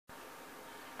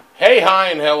Hey, hi,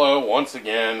 and hello once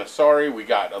again. Sorry we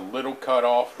got a little cut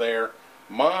off there.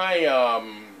 My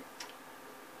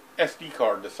SD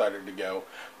card decided to go.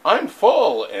 I'm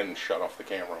full and shut off the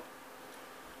camera.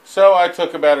 So I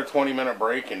took about a 20-minute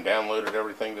break and downloaded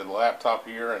everything to the laptop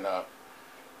here, and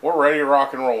we're ready to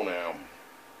rock and roll now.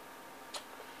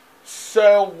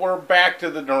 So we're back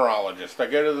to the neurologist. I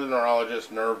go to the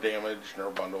neurologist, nerve damage,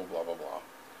 nerve bundle, blah, blah, blah.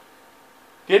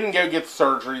 Didn't go get the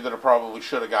surgery that I probably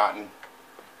should have gotten.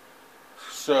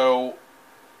 So,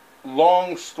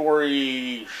 long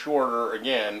story shorter,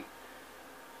 again,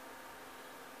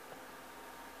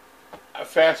 I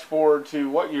fast forward to,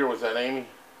 what year was that, Amy?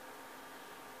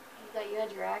 That you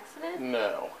had your accident?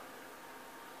 No.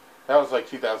 That was like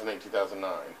 2008,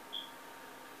 2009.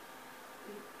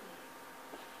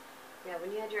 Yeah,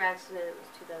 when you had your accident, it was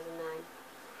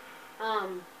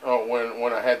 2009. Oh,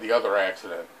 when I had the other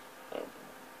accident.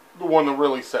 The one that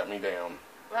really set me down.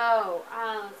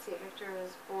 Let's see. Victor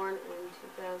was born in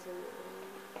 2000.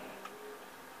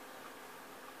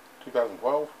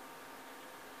 2012?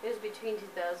 It was between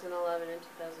 2011 and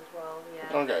 2012,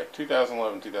 yeah. Okay,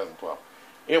 2011, 2012.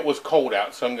 It was cold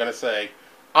out, so I'm going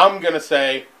to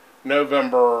say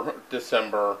November,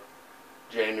 December,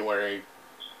 January.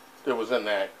 It was in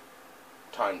that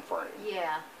time frame.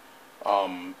 Yeah.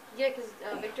 Yeah, because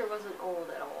Victor wasn't old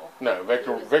at all. No,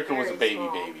 Victor was a baby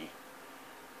small. baby.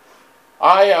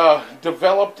 I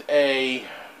developed a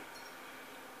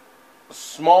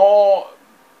small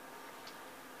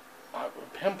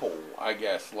pimple, I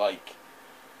guess,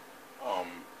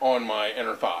 on my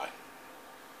inner thigh.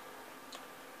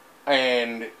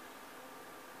 And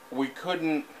we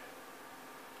couldn't,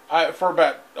 for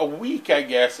about a week, I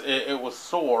guess, it was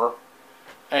sore.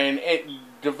 And it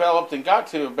developed and got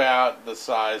to about the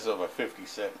size of a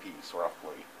 50-cent piece,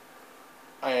 roughly.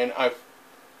 And I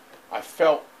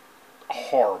felt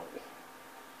horrible.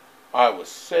 I was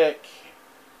sick.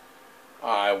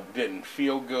 I didn't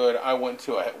feel good. I went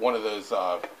to one of those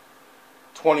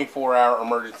 24-hour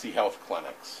emergency health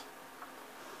clinics.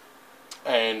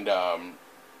 And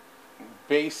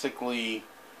basically,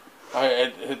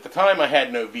 at the time I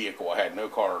had no vehicle. I had no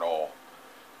car at all.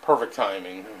 Perfect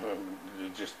timing.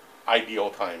 Just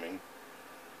ideal timing.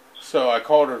 So I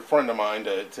called a friend of mine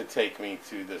to take me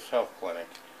to this health clinic.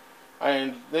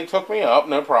 And they took me up,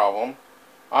 no problem.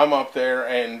 I'm up there,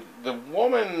 and the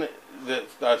woman that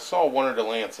I saw wanted to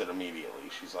lance it immediately.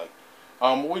 She's like,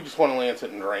 we just want to lance it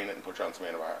and drain it and put you on some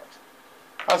antibiotics.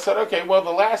 I said, okay, well,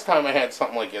 the last time I had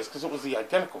something like this, because it was the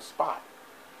identical spot.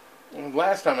 And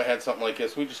last time I had something like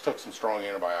this, we just took some strong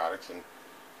antibiotics and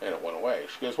it went away.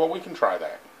 She goes, well, we can try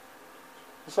that.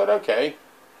 I said, okay.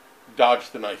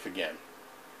 Dodge the knife again.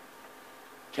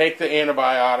 Take the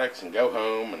antibiotics and go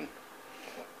home and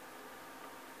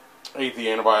ate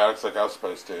the antibiotics like I was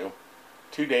supposed to.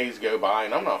 2 days go by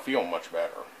and I'm not feeling much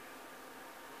better.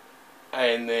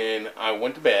 And then I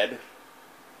went to bed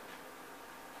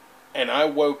and I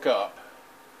woke up.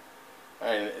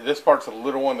 And this part's a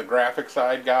little on the graphic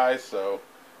side, guys, so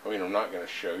I'm not going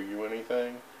to show you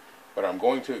anything, but I'm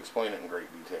going to explain it in great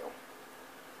detail.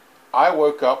 I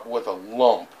woke up with a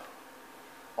lump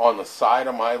on the side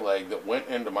of my leg that went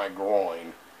into my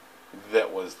groin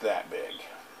that was that big.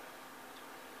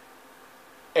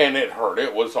 And it hurt.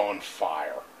 It was on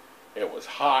fire. It was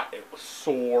hot. It was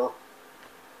sore.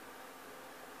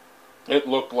 It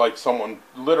looked like someone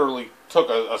literally took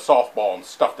a softball and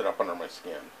stuffed it up under my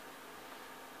skin.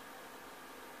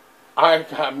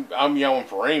 I'm yelling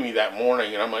for Amy that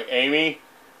morning, and I'm like, Amy?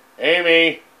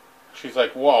 She's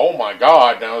like, well, oh my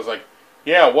God. And I was like,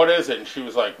 yeah, what is it? And she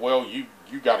was like, well, you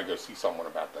got to go see someone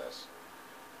about this.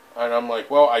 And I'm like,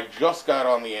 well, I just got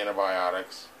on the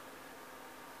antibiotics.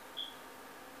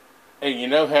 And you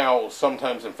know how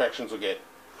sometimes infections will get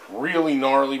really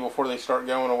gnarly before they start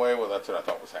going away? Well, that's what I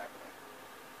thought was happening.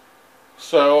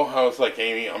 So I was like,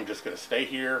 Amy, I'm just going to stay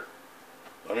here.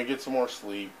 Let me get some more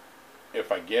sleep.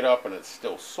 If I get up and it's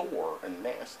still sore and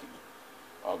nasty,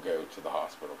 I'll go to the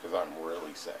hospital because I'm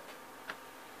really sick.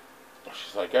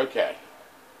 She's like, okay.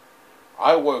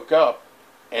 I woke up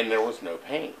and there was no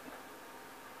pain.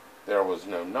 There was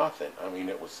no nothing.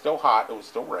 It was still hot. It was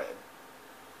still red.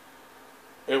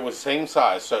 It was same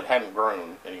size, so it hadn't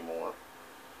grown anymore.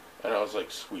 And I was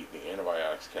like, sweet, the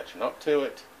antibiotics catching up to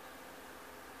it.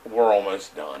 We're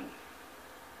almost done.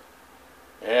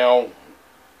 Well,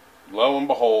 lo and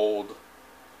behold,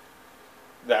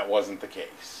 that wasn't the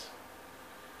case.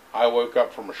 I woke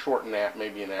up from a short nap,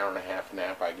 maybe an hour and a half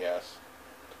nap, I guess.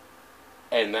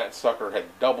 And that sucker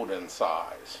had doubled in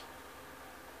size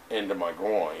into my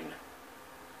groin.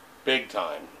 Big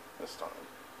time this time.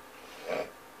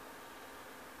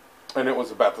 and it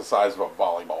was about the size of a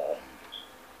volleyball.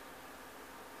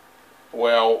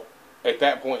 Well, at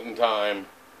that point in time,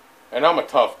 and I'm a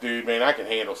tough dude, man, I can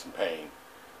handle some pain.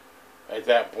 At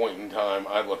that point in time,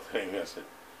 I looked at him and said,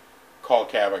 call a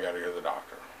cab, I gotta go to the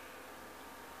doctor.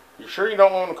 You sure you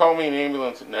don't want to call me an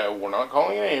ambulance? No, we're not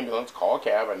calling an ambulance. Call a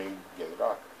cab, I need to get to the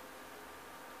doctor.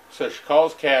 So she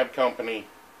calls cab company.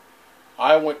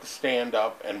 I went to stand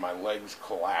up and my legs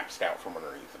collapsed out from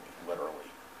underneath me, literally.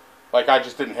 Like I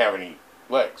just didn't have any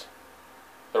legs.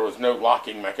 There was no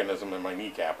locking mechanism in my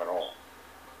kneecap at all.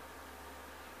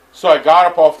 So I got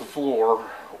up off the floor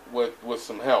with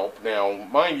some help. Now,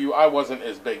 mind you, I wasn't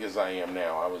as big as I am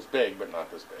now. I was big, but not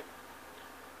this big.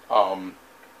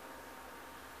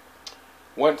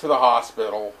 Went to the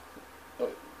hospital.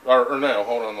 Or no,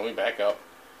 hold on, let me back up.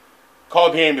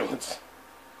 Called the ambulance.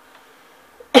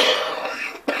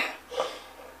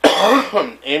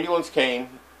 Ambulance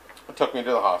came, took me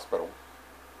to the hospital.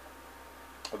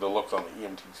 The looks on the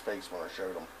EMT's face when I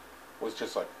showed him was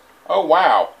just like, oh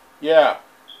wow, yeah,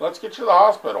 let's get you to the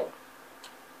hospital.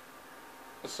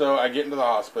 So I get into the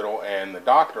hospital and the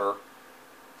doctor,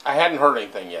 I hadn't heard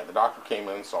anything yet. The doctor came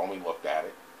in, saw me, looked at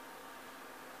it,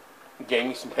 gave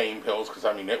me some pain pills because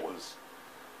I mean it was,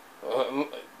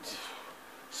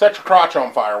 set your crotch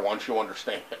on fire once you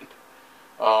understand.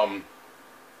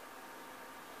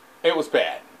 It was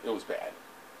bad. It was bad.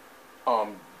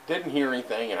 Didn't hear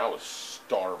anything, and I was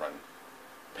starving.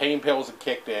 Pain pills had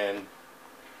kicked in.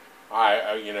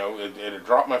 It had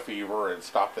dropped my fever. It had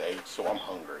stopped the ache, so I'm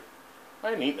hungry. I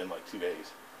hadn't eaten in like 2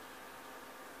 days.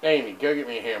 Amy, go get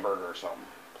me a hamburger or something,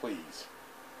 please.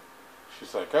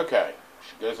 She's like, okay.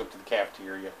 She goes up to the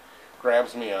cafeteria,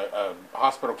 grabs me a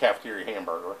hospital cafeteria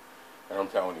hamburger, and I'm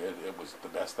telling you, it was the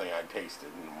best thing I'd tasted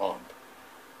in a month.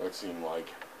 It seemed like.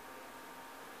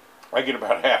 I get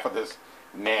about half of this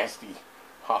nasty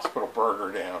hospital burger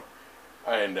down.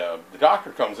 And the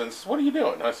doctor comes in and says, what are you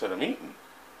doing? And I said, I'm eating.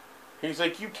 He's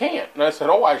like, you can't. And I said,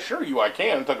 oh, I assure you I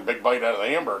can. And took a big bite out of the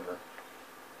hamburger.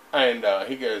 And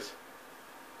he goes,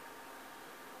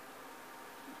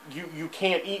 you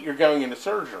can't eat. You're going into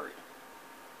surgery.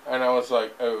 And I was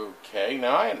like, okay.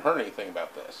 Now, I hadn't heard anything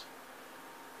about this.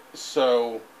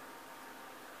 So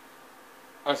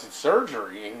I said,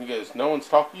 surgery? And he goes, no one's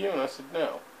talked to you? And I said,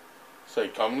 no. So he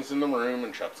comes in the room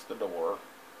and shuts the door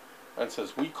and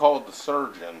says, we called the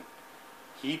surgeon.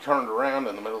 He turned around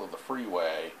in the middle of the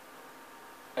freeway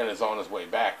and is on his way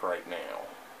back right now.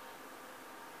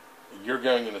 You're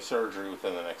going into surgery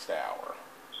within the next hour.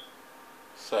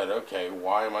 Said, okay,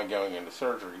 why am I going into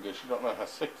surgery? He goes, you don't know how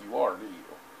sick you are, do you?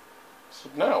 I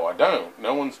said, no, I don't.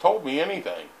 No one's told me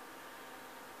anything.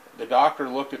 The doctor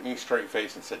looked at me straight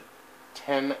face and said,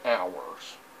 10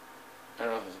 hours. And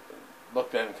I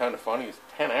looked at him kind of funny. It's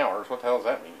 10 hours? What the hell does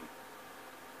that mean?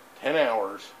 10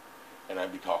 hours, and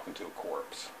I'd be talking to a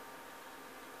corpse.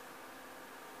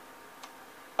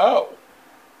 Oh.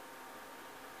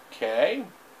 Okay.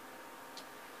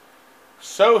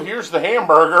 So here's the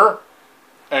hamburger.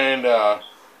 And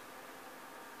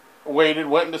waited,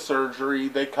 went into surgery.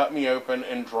 They cut me open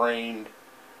and drained.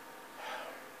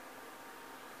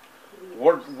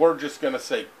 We're just going to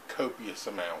say copious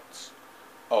amounts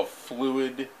of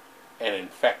fluid and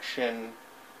infection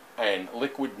and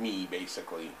liquid me,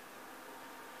 basically.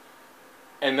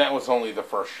 And that was only the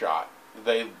first shot.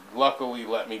 They luckily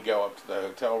let me go up to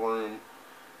the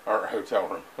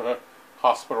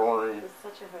hospital room. It was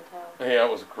such a hotel. Yeah,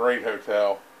 it was a great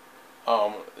hotel.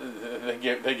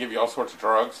 They give you all sorts of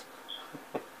drugs.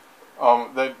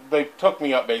 They took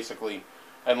me up basically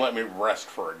and let me rest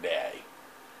for a day.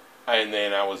 And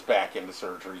then I was back into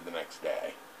surgery the next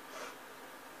day.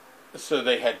 So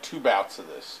they had 2 bouts of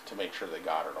this to make sure they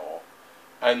got it all.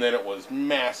 And then it was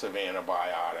massive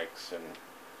antibiotics and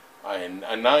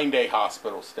a 9-day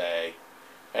hospital stay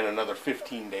and another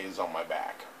 15 days on my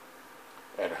back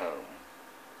at home.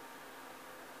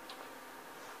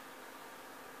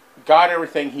 Got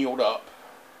everything healed up.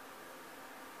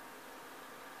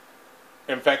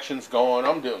 Infection's gone.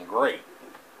 I'm doing great.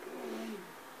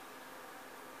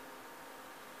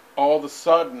 All of a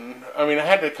sudden, I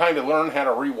had to kind of learn how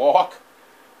to re-walk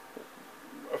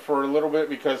for a little bit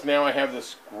because now I have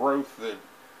this growth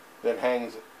that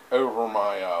hangs over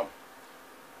my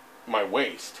my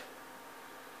waist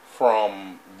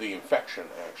from the infection,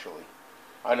 actually.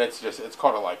 And it's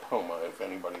called a lipoma, if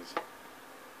anybody's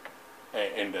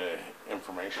into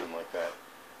information like that.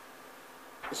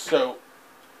 So,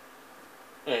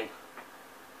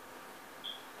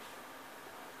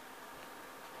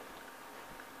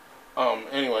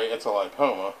 anyway, it's a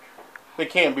lipoma. It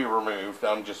can be removed.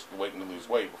 I'm just waiting to lose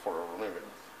weight before I remove it.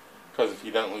 Because if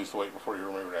you don't lose the weight before you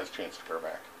remove it, it has a chance to grow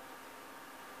back.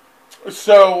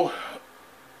 So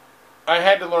I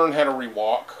had to learn how to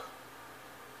rewalk,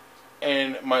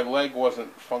 and my leg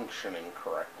wasn't functioning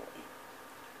correctly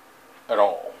at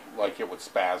all. Like it would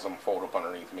spasm, fold up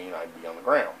underneath me, and I'd be on the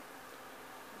ground.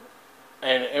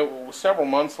 And it was several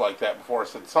months like that before I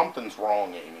said, something's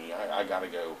wrong, Amy. I got to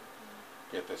go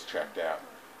get this checked out.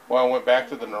 Well, I went back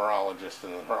to the neurologist,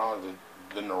 and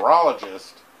the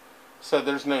neurologist said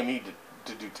there's no need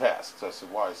to do tests. I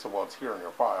said, why? He said, well, it's here in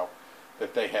your file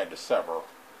that they had to sever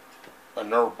a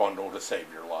nerve bundle to save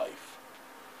your life.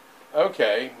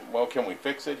 Okay, well, can we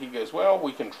fix it? He goes, well,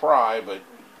 we can try, but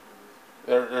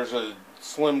there's a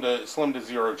slim to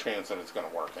zero chance that it's going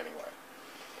to work anyway.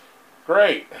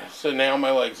 Great. So now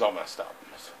my leg's all messed up.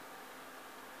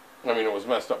 I mean, it was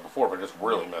messed up before, but it's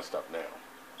really messed up now.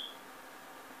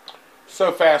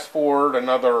 So fast forward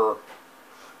another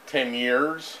 10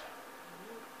 years,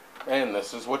 and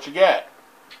this is what you get.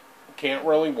 Can't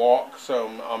really walk, so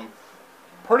I'm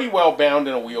pretty well bound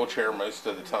in a wheelchair most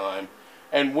of the time,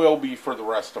 and will be for the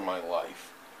rest of my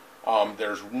life.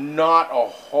 There's not a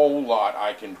whole lot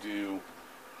I can do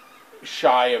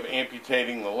shy of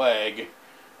amputating the leg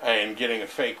and getting a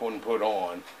fake one put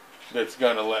on that's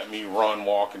going to let me run,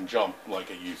 walk, and jump like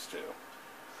I used to.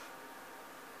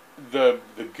 The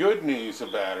good news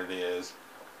about it is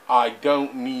I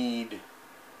don't need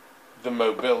the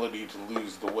mobility to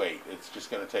lose the weight. It's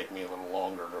just going to take me a little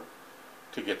longer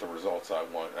to get the results I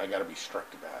want. I got to be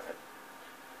strict about it.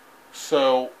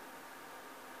 So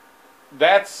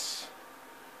that's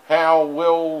how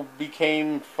Will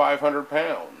became 500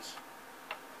 pounds.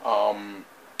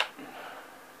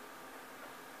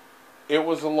 It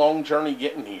was a long journey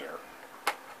getting here.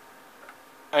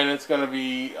 And it's going to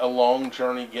be a long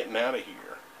journey getting out of here.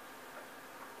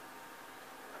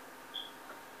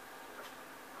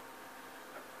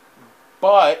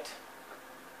 But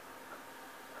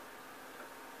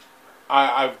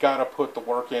I've got to put the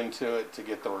work into it to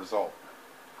get the result.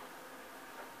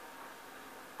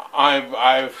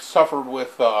 I've suffered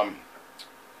with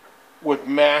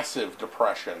massive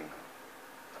depression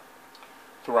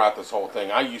throughout this whole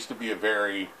thing. I used to be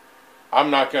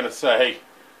I'm not going to say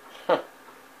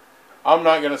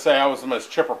I was the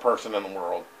most chipper person in the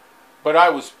world, but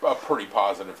I was a pretty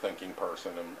positive thinking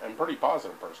person and pretty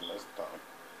positive person most of the time.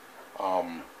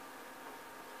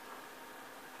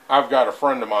 I've got a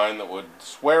friend of mine that would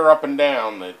swear up and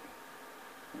down that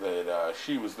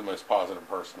she was the most positive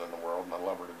person in the world, and I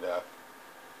love her to death.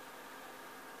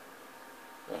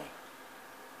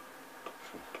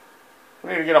 We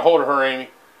need to get a hold of her, Amy.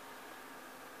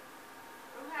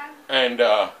 Okay. And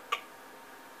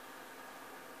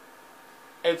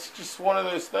it's just one of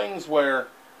those things where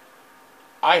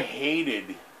I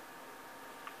hated,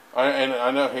 and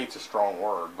I know hate's a strong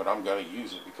word, but I'm going to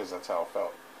use it because that's how I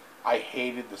felt. I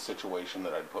hated the situation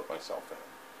that I'd put myself in.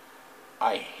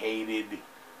 I hated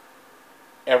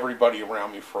everybody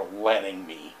around me for letting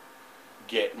me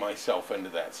get myself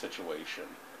into that situation.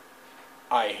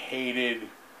 I hated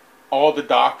all the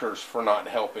doctors for not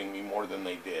helping me more than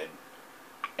they did.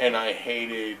 And I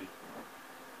hated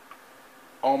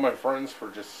all my friends for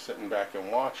just sitting back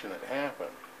and watching it happen.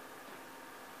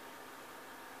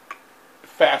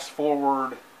 Fast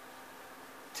forward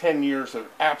 10 years of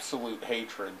absolute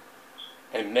hatred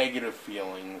and negative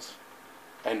feelings,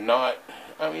 and I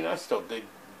still did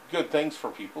good things for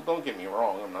people, don't get me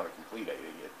wrong, I'm not a complete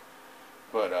idiot,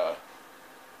 but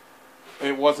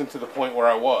it wasn't to the point where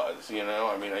I was,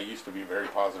 I used to be a very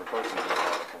positive person doing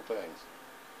wonderful things.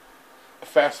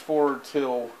 Fast forward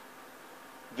till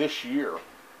this year,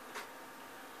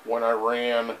 when I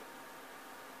ran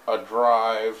a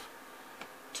drive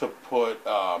to put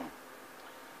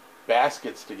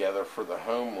baskets together for the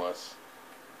homeless.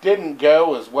 Didn't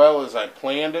go as well as I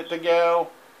planned it to go,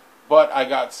 but I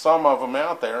got some of them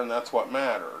out there, and that's what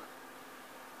mattered.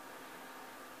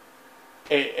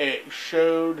 It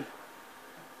showed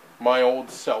my old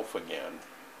self again.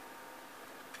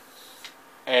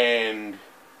 And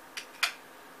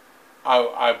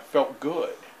I felt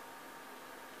good.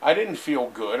 I didn't feel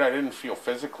good. I didn't feel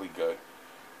physically good.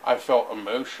 I felt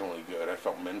emotionally good. I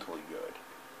felt mentally good.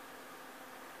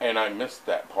 And I missed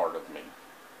that part of me.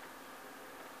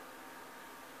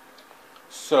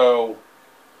 So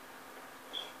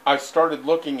I started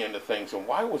looking into things, and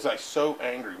why was I so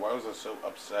angry? Why was I so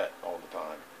upset all the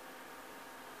time?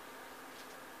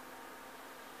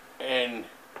 And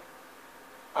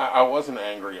I wasn't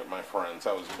angry at my friends.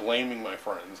 I was blaming my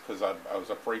friends because I was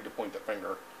afraid to point the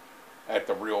finger at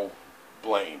the real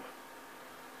blame.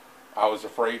 I was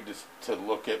afraid to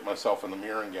look at myself in the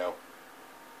mirror and go,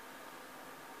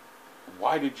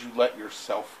 why did you let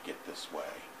yourself get this way?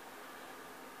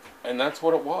 And that's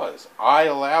what it was. I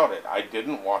allowed it. I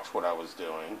didn't watch what I was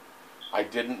doing. I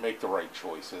didn't make the right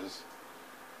choices.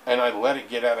 And I let it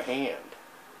get out of hand.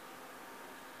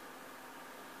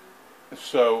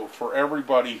 So for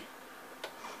everybody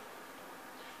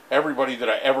that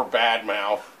I ever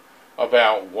badmouth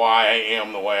about why I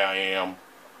am the way I am,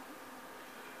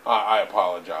 I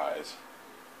apologize.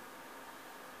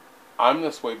 I'm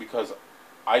this way because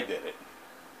I did it.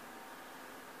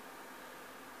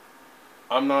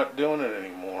 I'm not doing it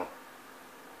anymore.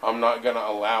 I'm not going to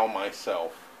allow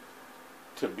myself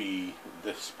to be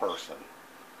this person.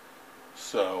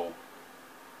 So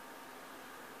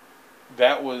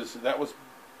that was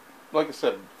like I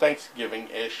said,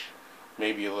 Thanksgiving-ish,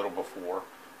 maybe a little before,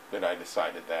 that I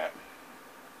decided that.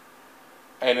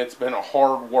 And it's been a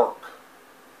hard work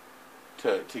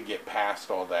to get past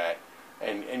all that.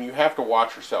 And you have to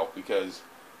watch yourself, because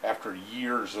after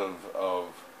years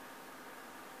of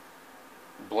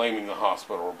blaming the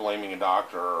hospital or blaming a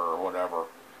doctor or whatever,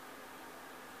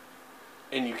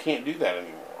 and you can't do that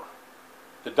anymore.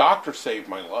 The doctor saved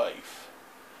my life.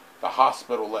 The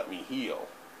hospital let me heal.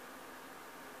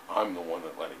 I'm the one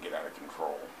that let it get out of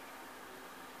control.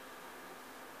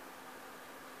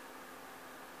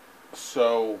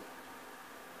 So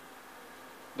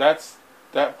that's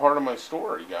that part of my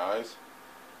story, guys.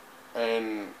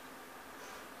 And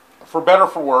for better or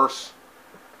for worse,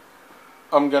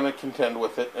 I'm going to contend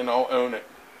with it, and I'll own it.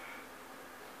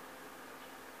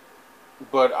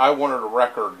 But I wanted a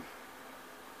record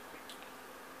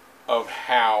of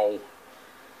how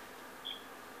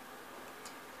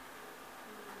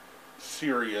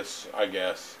serious, I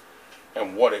guess,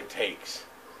 and what it takes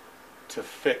to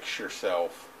fix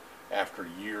yourself after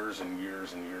years and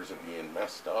years and years of being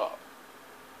messed up.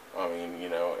 I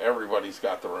mean, everybody's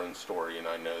got their own story, and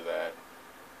I know that.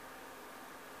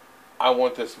 I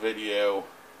want this video,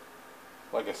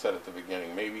 like I said at the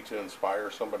beginning, maybe to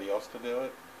inspire somebody else to do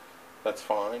it. That's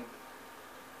fine.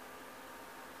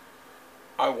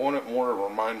 I want it more to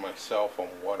remind myself on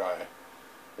what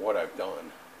I've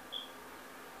done,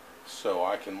 so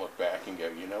I can look back and go,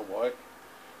 you know what?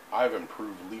 I've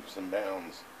improved leaps and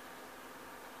bounds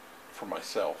for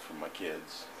myself and my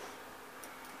kids.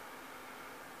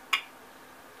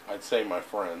 I'd say my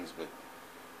friends, but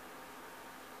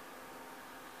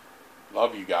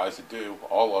love you guys, I do,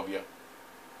 all of you.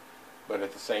 But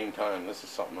at the same time, this is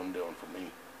something I'm doing for me.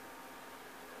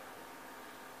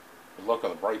 But look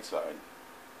on the bright side.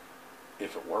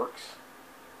 If it works,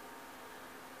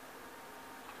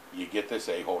 you get this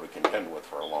a-hole to contend with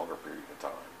for a longer period of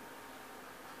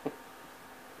time.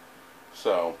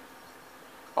 So,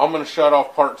 I'm going to shut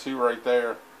off part 2 right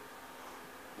there.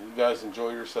 You guys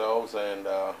enjoy yourselves, and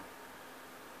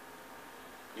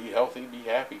be healthy, be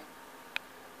happy.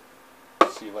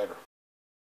 See you later.